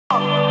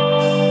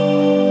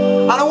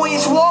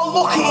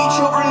all look at each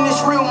other in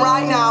this room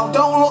right now.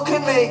 Don't look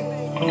at me.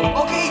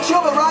 Look at each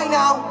other right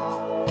now.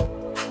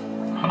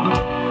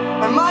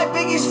 And my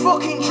biggest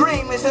fucking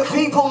dream is that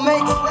people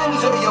make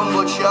friends at a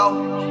Yungblud show.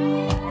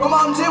 Come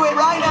on, do it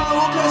right now.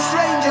 Look at a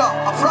stranger.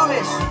 I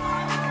promise.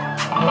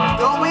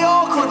 Don't be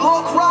awkward.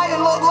 Look right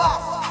and look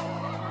left.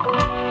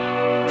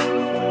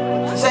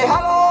 And say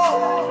hello.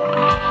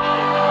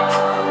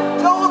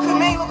 Don't look at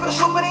me. Look at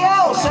somebody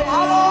else. Say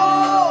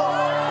hello.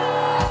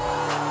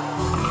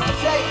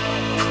 Say,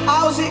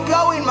 how's it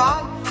going,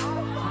 man?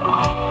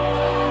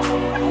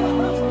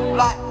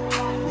 Like,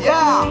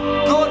 yeah,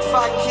 good,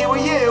 thank you. Are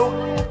you?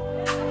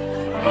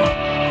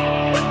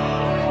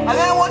 And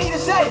then I want you to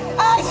say,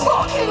 I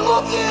fucking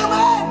love you,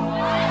 man!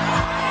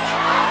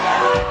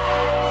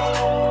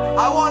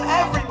 I want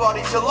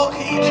everybody to look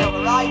at each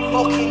other right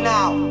fucking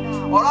now,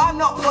 or I'm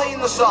not playing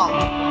the song.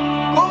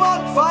 Come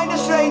on, find a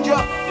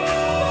stranger.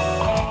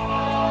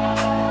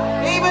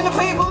 Even the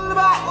people in the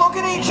back, look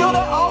at each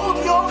other. Old,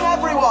 young,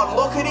 everyone,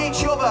 look at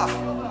each other.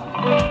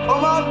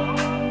 Come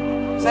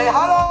on, say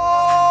hello.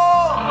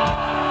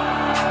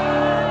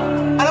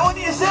 And I want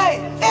you to say,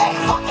 ich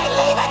fucking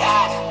liebe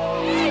dich!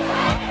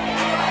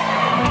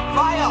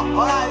 Fire!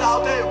 Alright,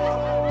 that'll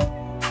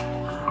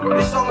do.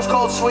 This song is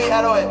called Sweet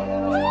Heroin.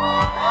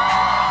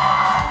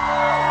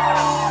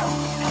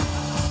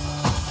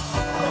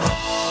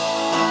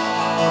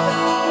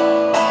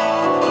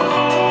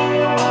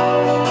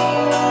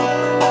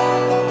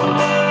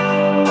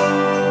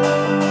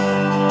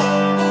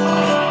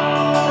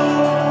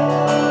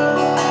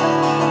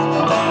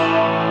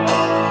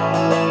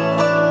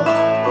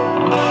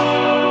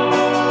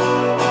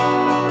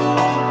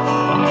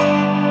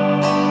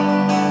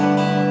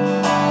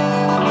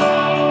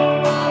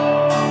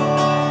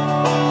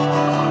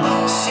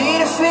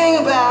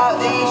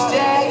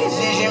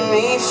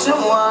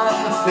 Someone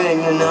thing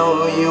to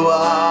know who you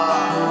are.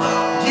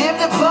 Give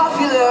the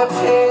popular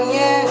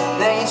opinion,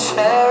 then you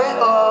tear it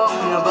up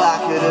in the back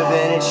of the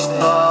vintage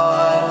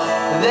store.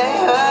 They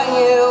hurt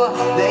you,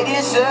 they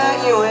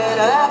desert you in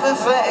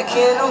apathetic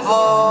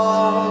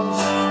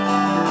intervals.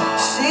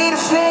 See,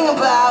 the thing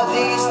about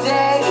these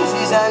days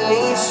is I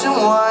need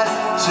someone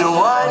who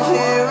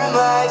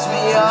reminds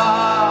me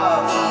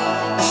of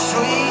a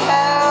sweet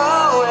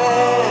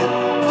heroin,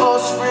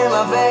 pulse through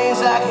my veins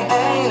like it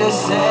ain't a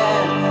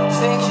sin.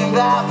 Thinking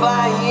about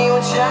buying you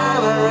a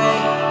diamond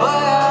ring,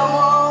 but I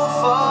won't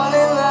fall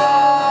in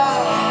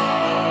love.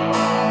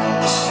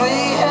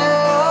 Sweet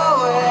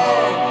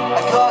heroin,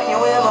 I got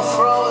you in my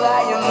throat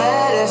like your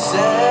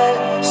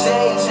medicine.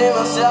 Saying to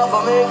myself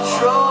I'm in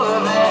control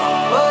of it,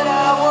 but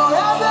I won't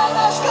have that.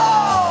 Let's go!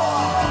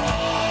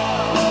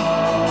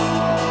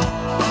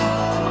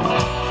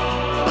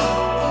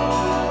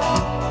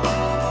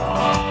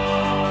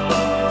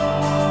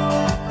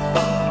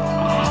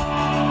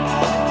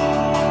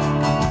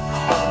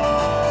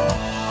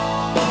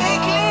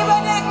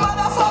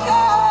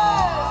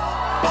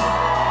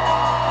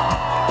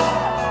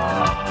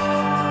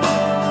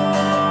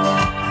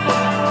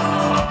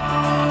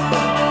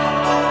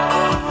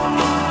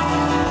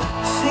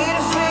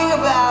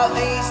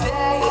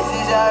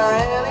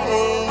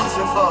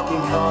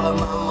 Fucking call up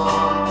my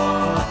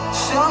mom.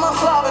 Saw my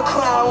father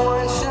cry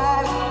one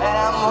time, and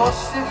I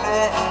must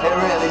admit it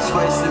really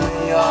twisted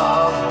me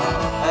off.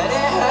 And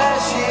it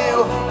hurts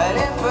you, and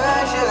it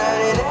burns you,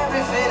 learning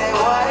everything ain't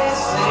what it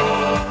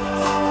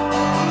seems.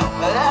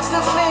 But that's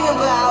the thing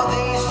about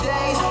these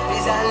days,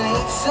 is I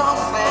need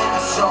something.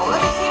 So let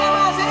me see them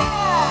hands in the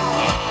air.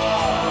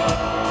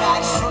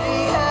 That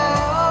sweet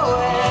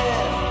heroin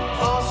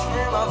pulse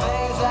through my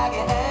veins like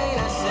it ain't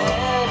a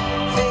sin.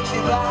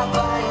 Thinking about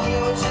buying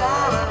you a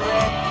diamond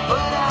ring,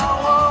 but I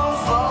won't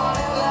fall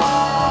in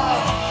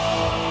love.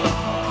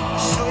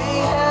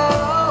 Sweet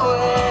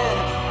heroin,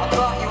 I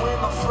got you in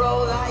my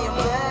throat like your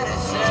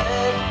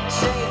medicine.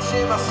 Saying to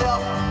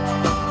myself,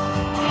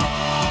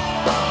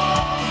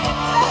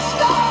 let's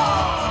go!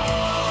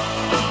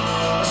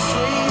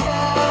 Sweet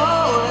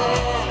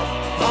heroin,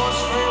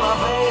 pulse through my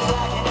veins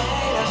like it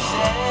ain't a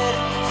sin.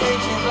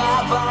 Thinking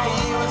about buying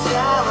you a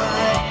diamond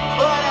ring,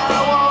 but I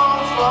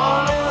won't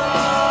fall in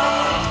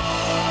love.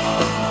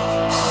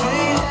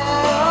 Sweet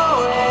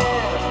heroin,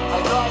 I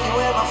got you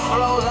in my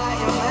throat like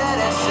your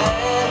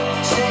medicine.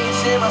 Saying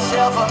to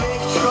myself I'm in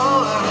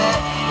control of it,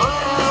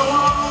 but I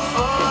won't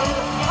fall in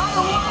love. I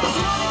don't want to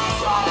see the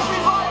guitar,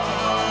 everybody.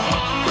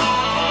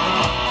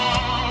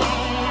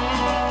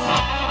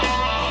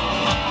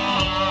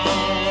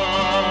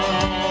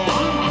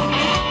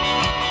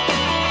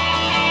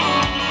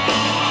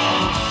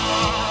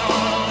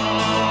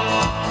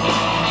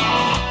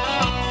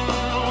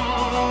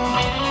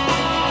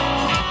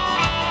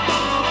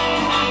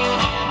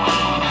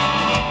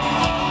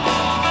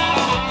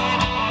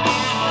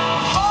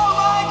 Oh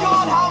my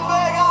God,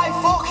 Hamburg, I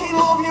fucking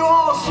love you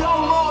all so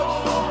much.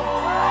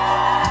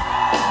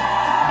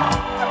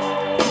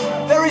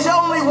 There is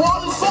only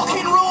one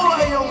fucking rule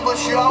at a Yungblud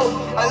show,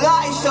 and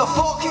that is to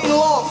fucking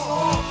love.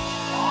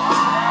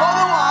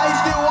 Otherwise,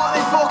 do what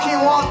they fucking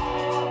want.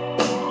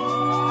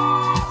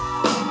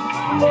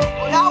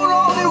 But now we're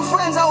all new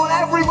friends. hands, I want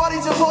everybody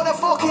to put their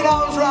fucking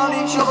arms around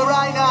each other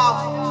right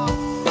now.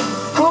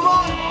 Come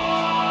on.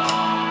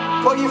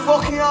 Put your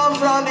fucking arms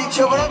around each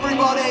other,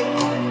 everybody.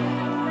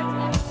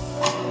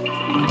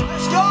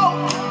 Let's go.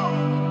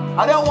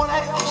 I don't want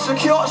any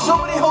secure.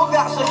 Somebody hug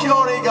that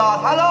security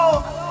guard.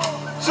 Hello.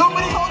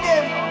 Somebody hug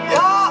him.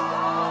 Yeah.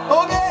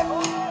 Hug him.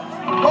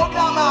 Hug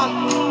that man.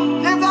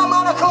 Give that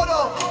man a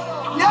cuddle.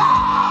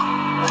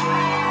 Yeah.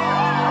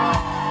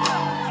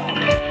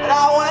 And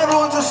I want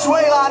everyone to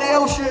sway like the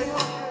ocean.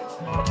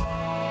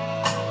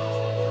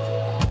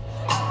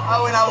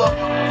 Owen, I love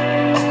you.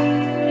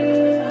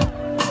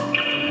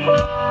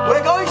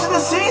 We're going to the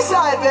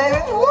seaside,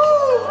 baby.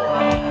 Woo!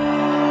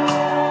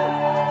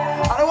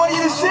 And I want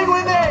you to sing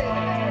with me.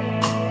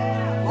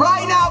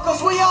 Right now,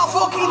 because we are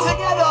fucking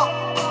together.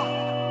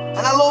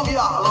 And I love you.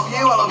 I love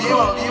you, I love you,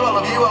 I love you, I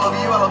love you, I love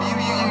you, I love you,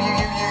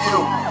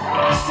 you.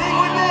 Sing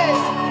with me.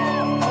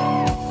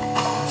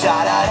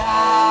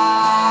 Da-da-da.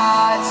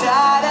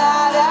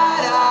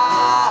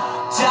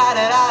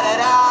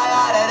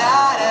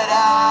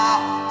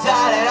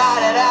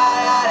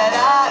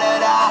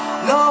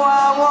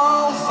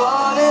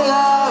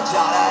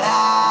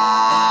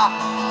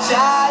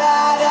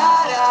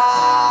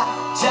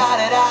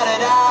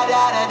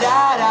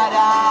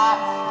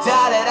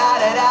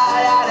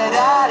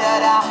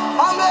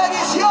 Hamburg,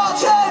 it's your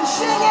turn,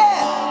 sing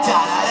it!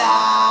 Da-da-da!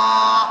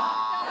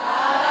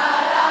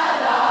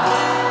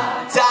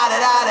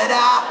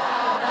 Da-da-da-da-da!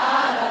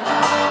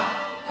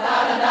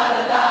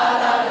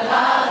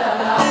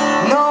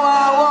 No,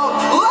 I won't.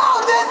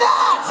 Louder than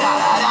that!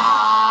 Da-da-da!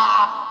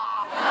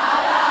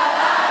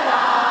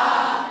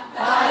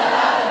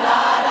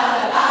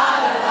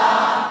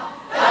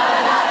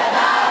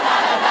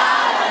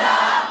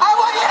 I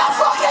want you to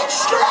fucking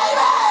scream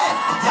it!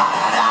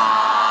 Da-da-da!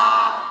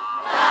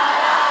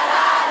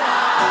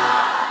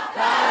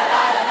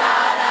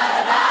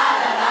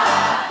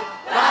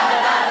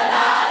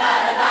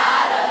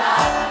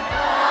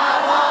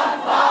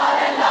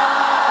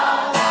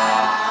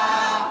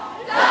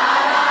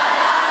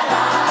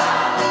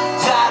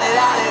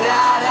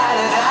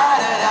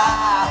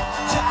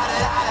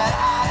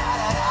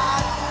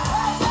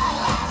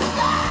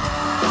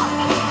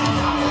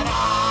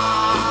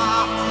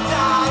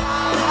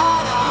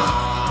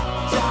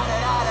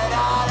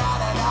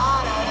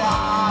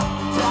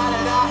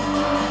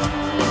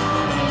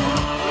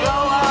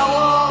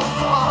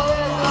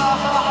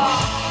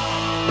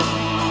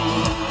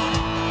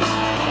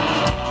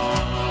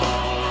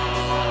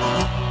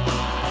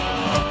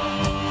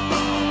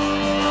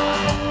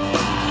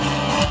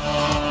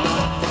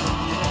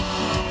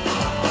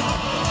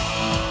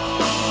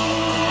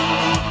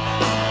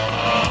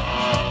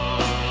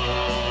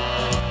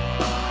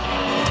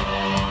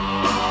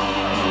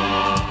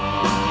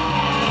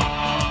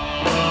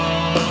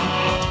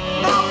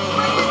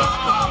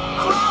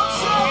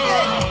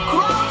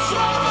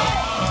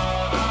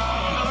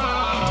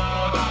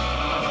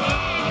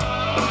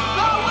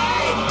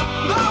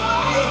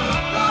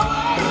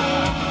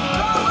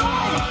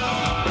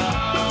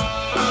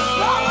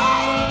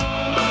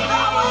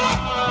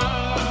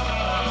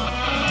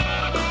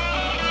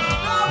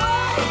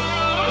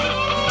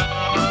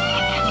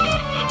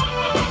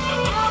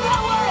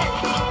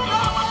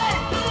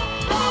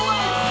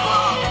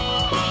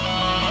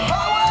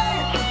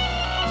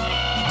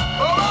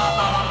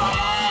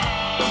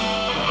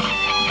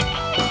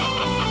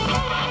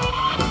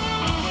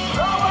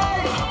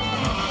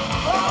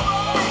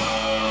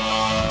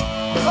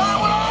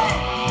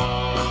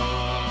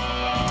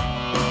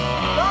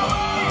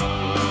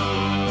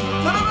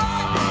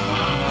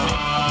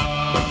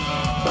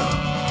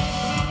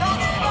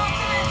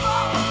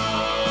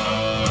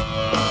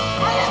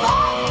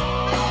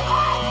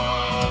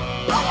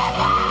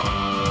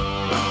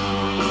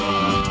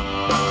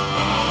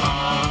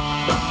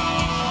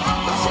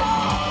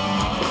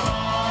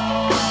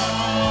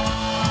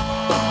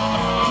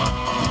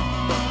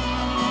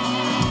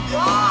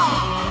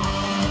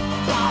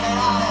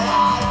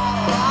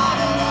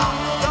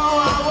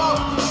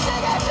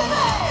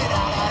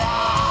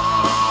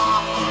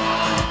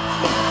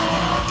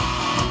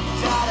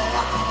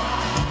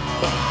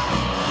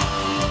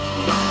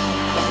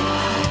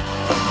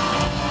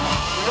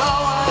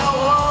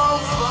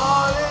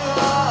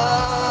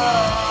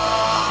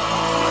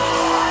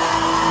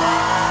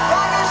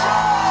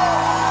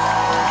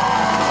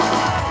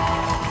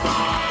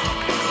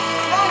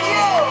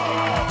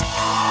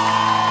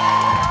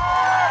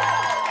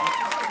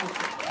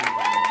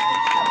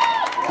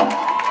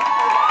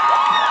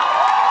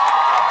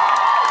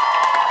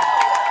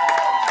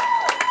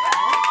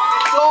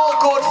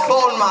 Good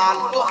fun, man.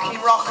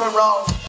 Fucking rock and roll.